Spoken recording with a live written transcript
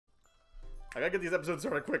I gotta get these episodes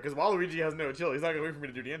started quick, because Waluigi has no chill. He's not gonna wait for me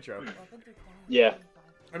to do the intro. Yeah.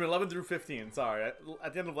 I mean 11 through 15, sorry.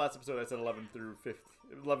 At the end of last episode, I said 11 through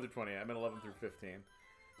 20. I meant 11 through 15.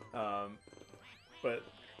 But,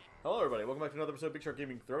 hello everybody. Welcome back to another episode of Big Shark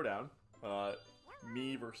Throwdown.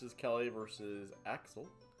 Me versus Kelly versus Axel.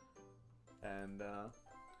 And,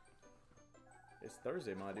 it's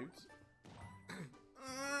Thursday, my dudes.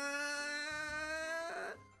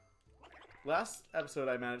 Last episode,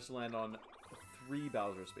 I managed to land on 3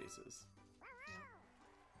 Bowser spaces.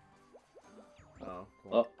 Oh,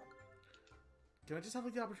 cool. Oh. Can I just have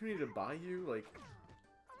like the opportunity to buy you, like?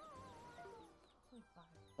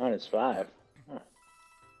 Minus 5. Huh.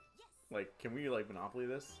 Like, can we like Monopoly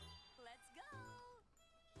this?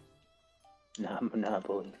 Not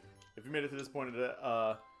Monopoly. If you made it to this point of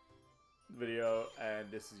the video and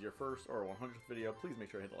this is your first or 100th video, please make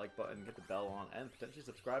sure to hit the like button, get the bell on, and potentially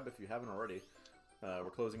subscribe if you haven't already. We're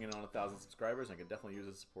closing in on 1,000 subscribers, and I could definitely use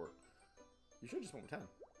the support. You should just went with 10.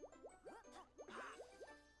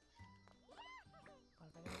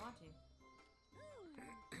 Watching.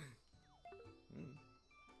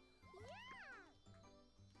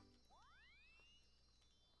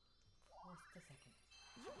 What's the second?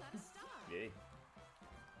 You got a star. Yay.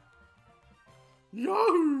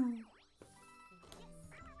 Yahoo!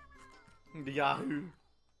 Yahoo!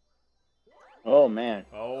 Oh man.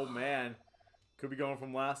 Oh man. Could be going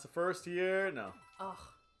from last to first here. No. Ugh.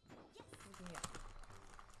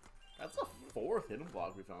 That's the 4th hidden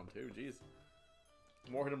block we found too. Jeez.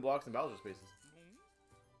 More hidden blocks than Bowser spaces.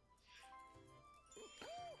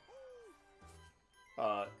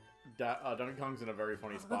 Donkey Kong's in a very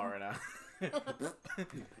funny spot right now.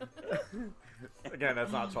 Again,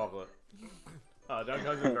 that's not chocolate. Donkey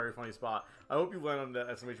Kong's in a very funny spot. I hope you land on the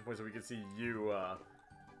exclamation point so we can see you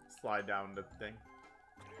slide down the thing.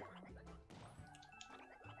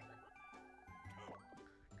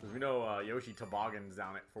 Because we know Yoshi toboggans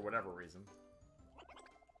down it for whatever reason.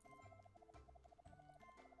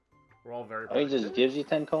 We're all very. Oh, he just gives you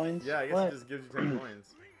 10 coins? Yeah, I guess What? it just gives you 10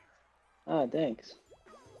 coins. Oh, thanks.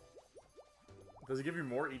 Does it give you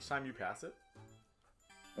more each time you pass it?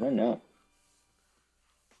 I don't know.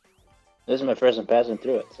 This is my first time passing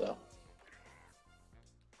through it, so.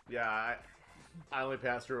 Yeah, I only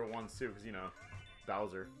passed through it once too, because you know,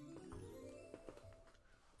 Bowser.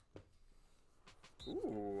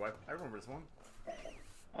 Ooh, I remember this one.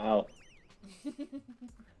 Ow.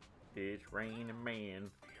 It's raining man.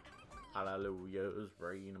 Hallelujah, it's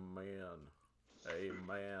raining man.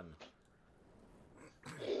 Amen.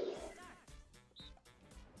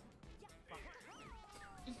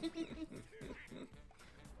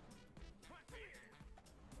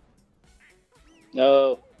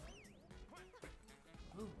 No.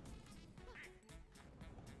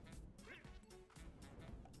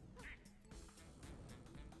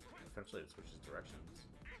 Eventually it switches directions.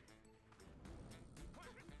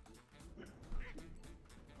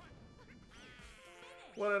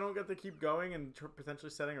 What, I don't get to keep going and potentially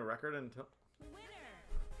setting a record until...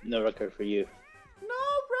 No record for you. No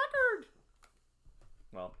record!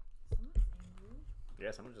 Well,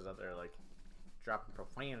 yeah, someone's just out there, like, dropping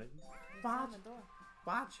profanities.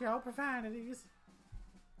 Watch your profanities.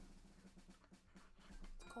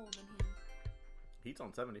 It's cold in here. Heat's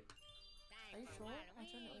on 70. Are you sure? I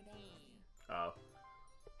turned it way down. Oh.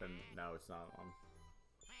 Then now it's not on.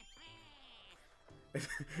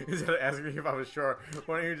 Instead of asking me if I was sure,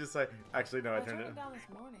 why don't you just say, actually, no, I turned it down this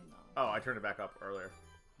morning, though. Oh, I turned it back up earlier.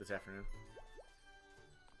 This afternoon.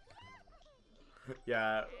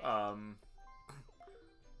 Yeah,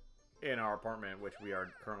 in our apartment, which we are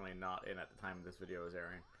currently not in at the time this video is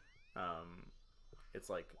airing, it's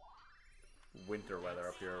like winter weather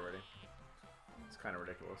up here already. It's kind of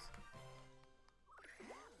ridiculous.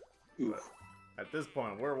 But at this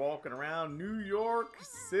point, we're walking around New York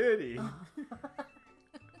City.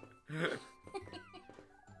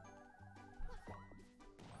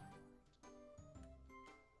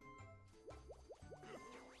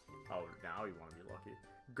 Oh, now you want to be lucky.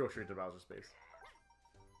 Go straight to Bowser space.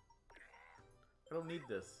 I don't need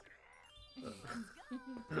this.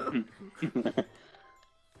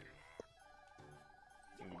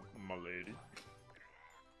 My lady.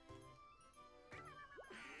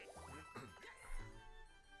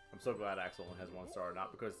 I'm so glad Axel only has 1 star,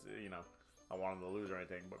 not because, you know, I want him to lose or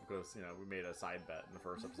anything, but because, you know, we made a side bet in the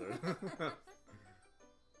first episode.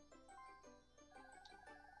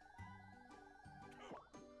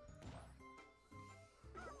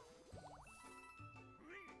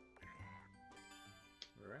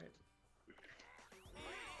 Alright.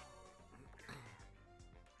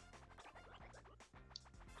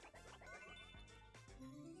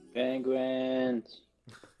 Penguins.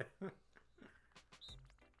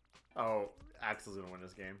 Oh, Axel's gonna win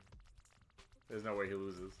this game. There's no way he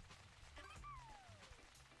loses.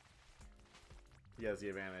 He has the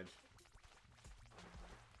advantage.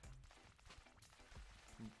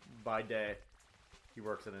 By day, he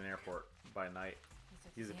works at an airport. By night,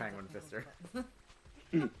 he's a penguin fister.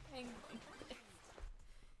 Penguin fist.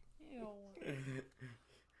 Ew.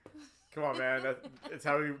 Come on, man. It's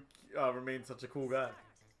how he remains such a cool guy.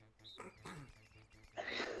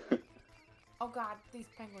 Oh god, these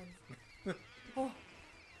penguins. Oh.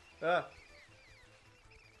 Ah.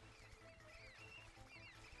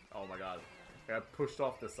 Oh my god. I got pushed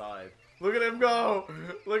off the side. Look at him go!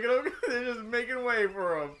 Look at him! They're just making way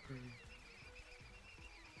for him.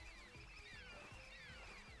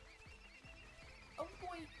 Oh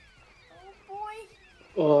boy. Oh boy.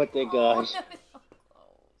 Oh, thank gosh. that was so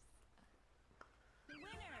close.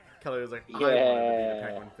 Kelly was like, I Yeah. wanted to be a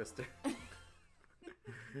penguin fister.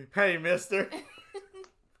 Hey, mister!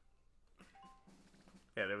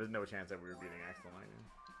 Yeah, there was no chance that we were beating Axel Lightning.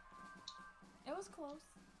 It was close.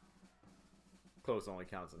 Close only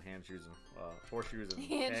counts in hand shoes and horseshoes and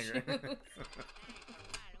Hand anger.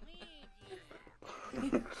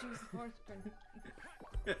 Choose horse grenade.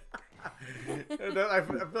 I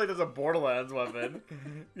feel like there's a Borderlands weapon.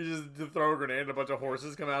 You just throw a grenade and a bunch of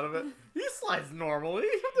horses come out of it. He slides normally.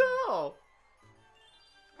 What the hell?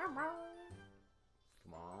 Come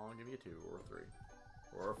on, give me a 2 or a 3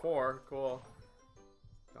 or a 4. Cool.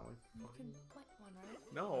 Tell me. You can plant one, right?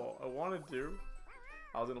 No, I wanted to.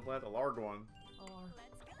 I was gonna plant a large one. Oh,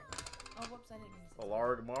 oh whoops, I didn't use A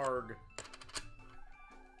large marg.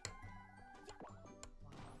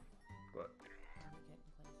 But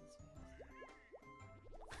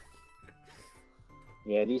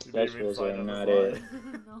Yeah, these you didn't even vegetables slide are on the not slide. it.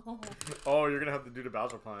 No. Oh, you're gonna have to do the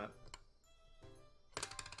Bowser plant.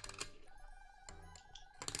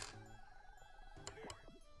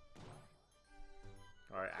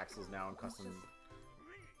 Alright, Axel's now in custom.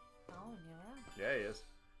 Oh, yeah. Yeah, he is.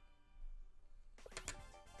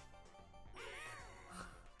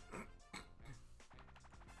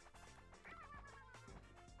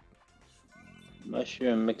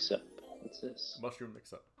 Mushroom mix-up. What's this? Mushroom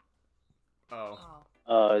mix-up. Oh. Oh.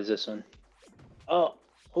 Oh, is this one? Oh,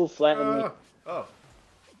 who flattened me? Oh.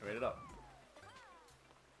 I made it up.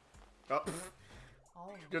 Oh. Oh.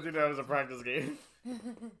 Good thing that was a practice game.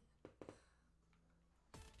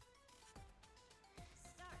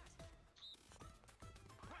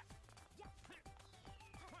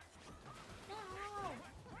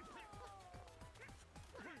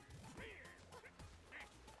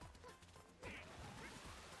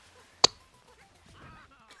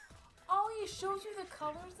 Oh, he shows you the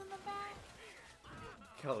colors in the back?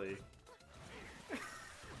 Kelly.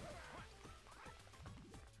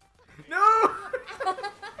 No!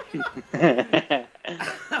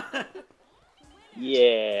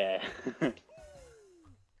 Yeah.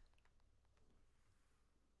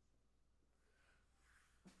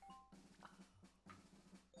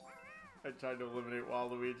 I tried to eliminate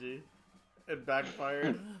Waluigi. It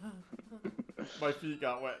backfired. My feet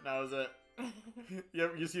got wet and that was it.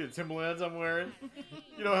 You see the Timberlands I'm wearing?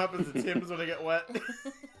 You know what happens to Timbs when they get wet?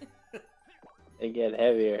 They get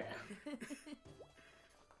heavier.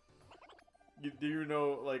 Do you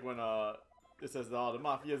know, like, when it says, oh, the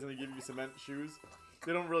Mafia's gonna give you cement shoes?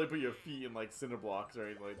 They don't really put your feet in, like, cinder blocks or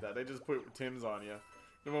anything like that. They just put Timbs on you.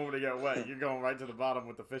 The moment they get wet, you're going right to the bottom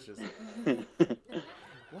with the fishes.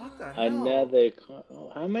 What the hell? Another.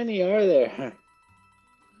 How many are there? I think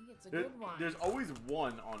it's a good one. There's always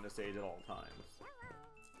one on the stage at all times. It's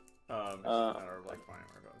just a matter of, like, finding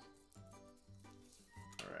where it goes.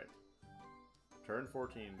 Alright. Turn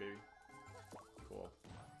 14, baby. Cool.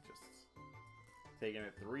 Just taking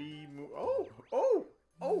it 3 Oh! Oh!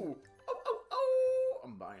 Oh! Oh! Oh! Oh!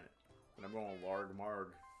 I'm buying it. And I'm going Larg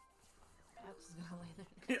Marg. Axel's gonna lay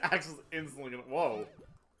there. Axel's instantly gonna. Whoa!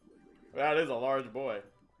 That is a large boy.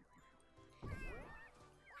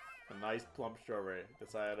 A nice plump strawberry.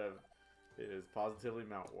 This side of it is positively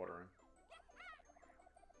mouth-watering.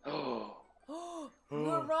 Oh,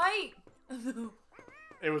 You're right!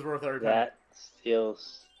 It was worth every penny. that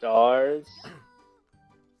steals stars.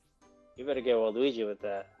 You better get Waluigi with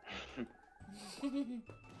that.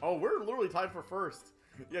 Oh, we're literally tied for first.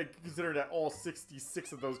 Yeah, considering that all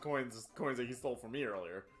 66 of those coins that he stole from me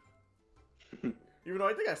earlier. Even though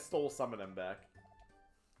I think I stole some of them back.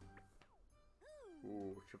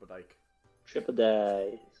 Ooh, triple dike. Triple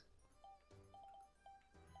dice.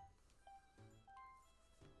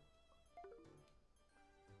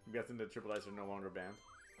 I'm guessing the triple dice are no longer banned.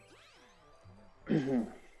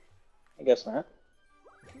 I guess not.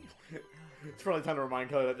 It's probably time to remind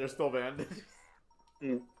Kelly that they're still banned.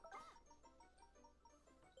 Mm.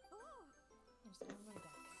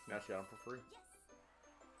 Now she got them for free.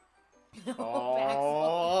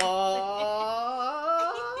 Oh.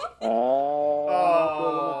 Oh.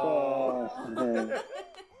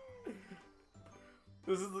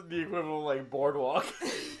 This is the equivalent of like Boardwalk.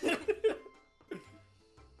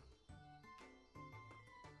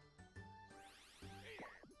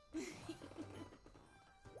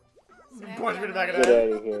 Punch me in the back of the Get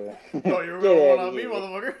head. out of here. Oh, you were Get going out on of me, here.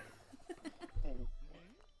 motherfucker.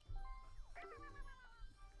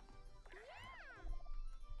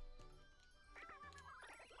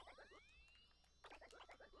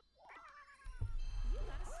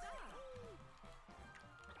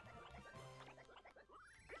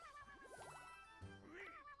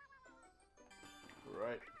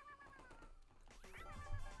 Right.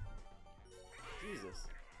 Jesus.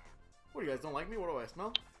 What, you guys don't like me? What do I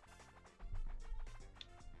smell?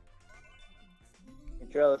 You're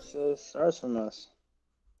jealous of the stars from us.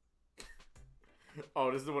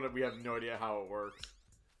 Oh, this is the one that we have no idea how it works.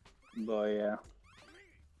 Boy, yeah.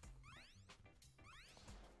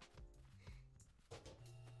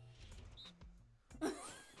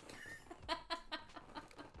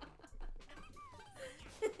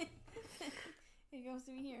 It goes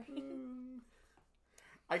to me here.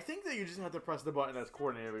 I think that you just have to press the button that's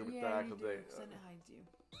coordinated with the actual thing. Then it hides you.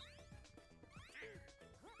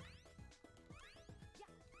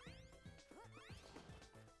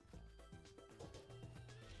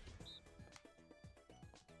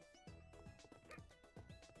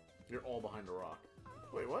 You're all behind a rock.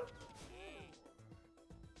 Wait, what?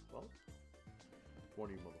 Well, one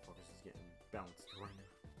of you motherfuckers is getting bounced right now.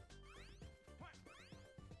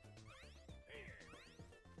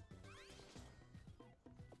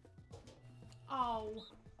 Oh.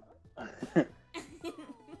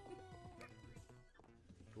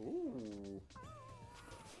 Ooh.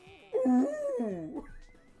 Ooh.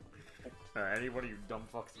 Alright, anybody you dumb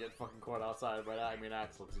fucks get fucking caught outside by that, I mean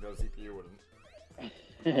Axel, because you know CPU wouldn't.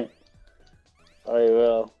 Oh, you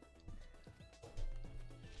will.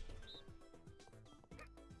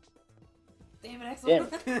 Damn it, Axel.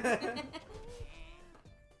 Damn.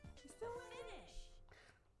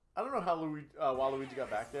 I don't know how while Luigi got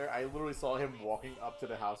back there, I literally saw him walking up to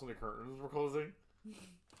the house when the curtains were closing.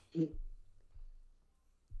 Ooh.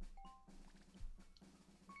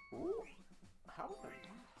 How did I...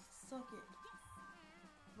 Suck it.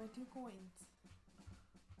 My 2 coins.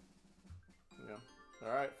 Yeah.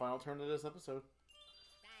 Alright, final turn to this episode.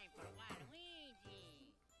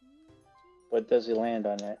 What does he land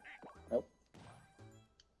on it? Nope.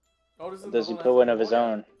 Oh, this is Or does he another put one of that's his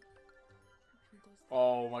own?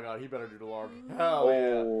 Oh my god, he better do the larg. Hell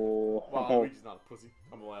yeah. Oh. Wow, Luigi's not a pussy.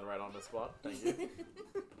 I'm gonna land right on this spot. Thank you.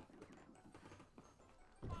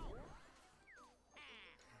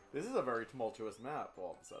 This is a very tumultuous map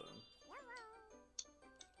all of a sudden.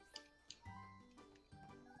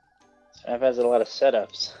 This map has a lot of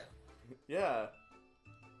setups. Yeah.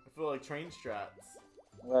 I feel like train strats.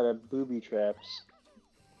 A lot of booby traps.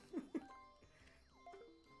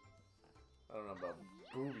 I don't know about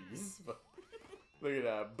boobies, but look at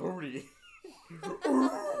that booty.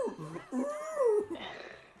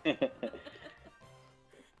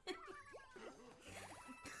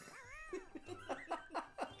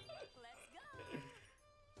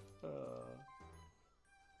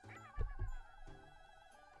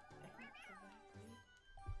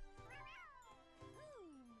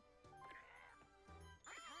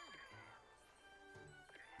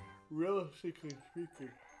 Realistically speaking.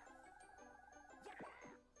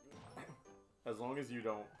 As long as you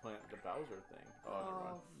don't plant the Bowser thing. Oh, never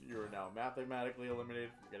mind. You are now mathematically eliminated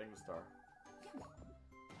from getting the star.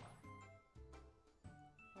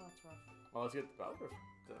 Oh, it's rough. Well, let's get the Bowser.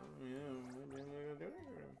 Yeah, maybe I'm gonna do it.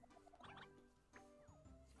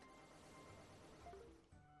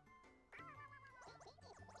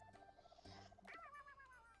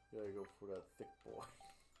 Gotta go for that thick boy.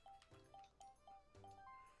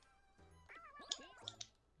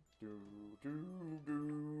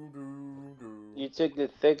 You took the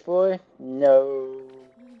thick boy? No.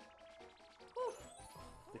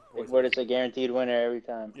 Thick boy is a guaranteed winner every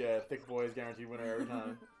time. Yeah, thick boy is guaranteed winner every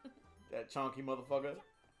time. That chonky motherfucker.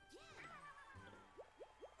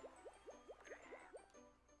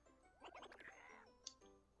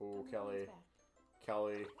 Oh, Kelly.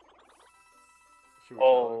 Kelly. Shoot,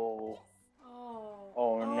 Oh. Oh.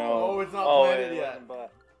 Oh no. Oh, it's not planted it yet. wasn't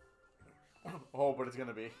but- Oh, but it's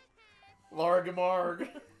gonna be. Largamarg.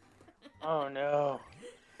 Oh no.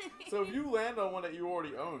 So if you land on one that you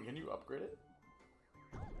already own, can you upgrade it?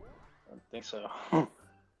 I don't think so.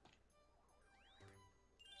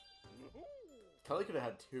 Kelly could have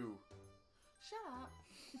had 2. Shut up.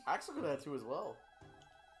 Axel could have had 2 as well.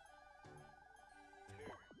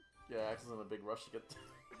 Yeah, Axel's in a big rush to get.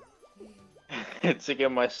 To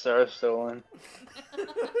get my star stolen.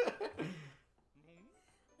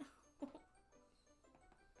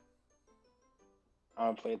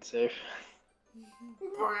 I'll play it safe.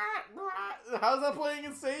 How's that playing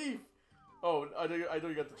it safe? Oh, I know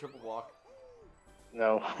you got the triple block.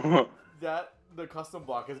 No. The custom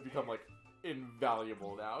block has become like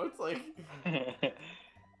invaluable now. It's like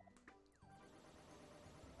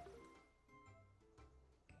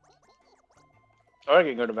or I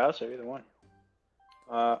can go to Bowser, either one.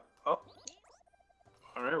 Oh.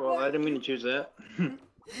 Alright, well, I didn't mean to choose that. you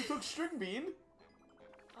took string bean.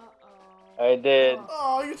 Uh-oh. I did.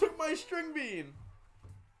 Oh, you took my string bean.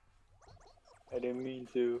 I didn't mean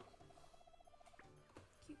to.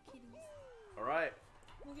 Cute kitties. All right.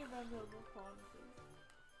 Look at my little pawns.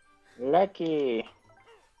 Lucky.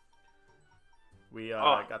 We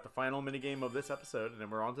got the final minigame of this episode, and then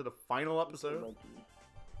we're on to the final episode.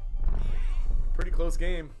 Pretty close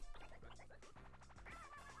game.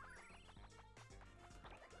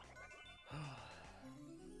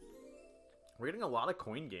 We're getting a lot of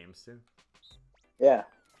coin games, too. Yeah.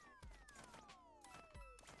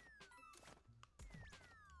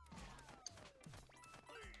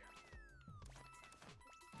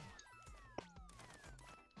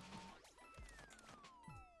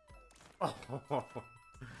 Oh.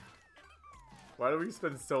 Why do we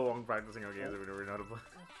spend so long practicing our games that we never know how to play?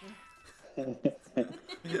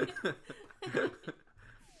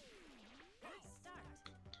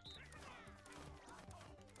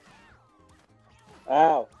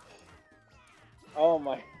 Ow. Oh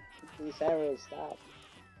my. These arrows, stop.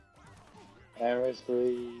 Arrows,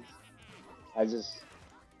 please. I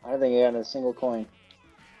don't think I got a single coin.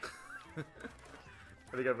 I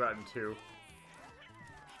think I've gotten 2.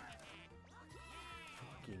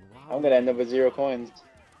 Wow. I'm gonna end up with 0 coins.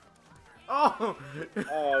 Oh!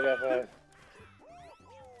 Oh, I got 5.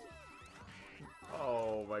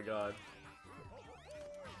 Oh my god.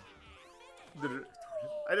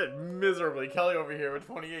 I did miserably. Kelly over here with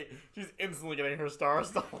 28. She's instantly getting her star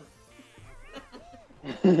stolen.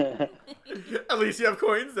 At least you have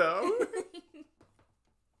coins, though.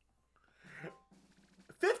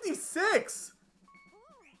 56!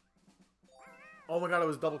 Oh my god, it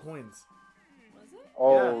was double coins. Was it?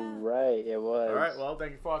 Oh, Yeah. right, it was. Alright, well,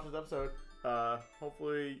 thank you for watching this episode.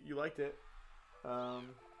 Hopefully you liked it.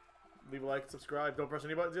 Leave a like, subscribe. Don't press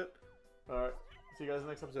any buttons yet. Alright, see you guys in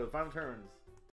the next episode. Final turns.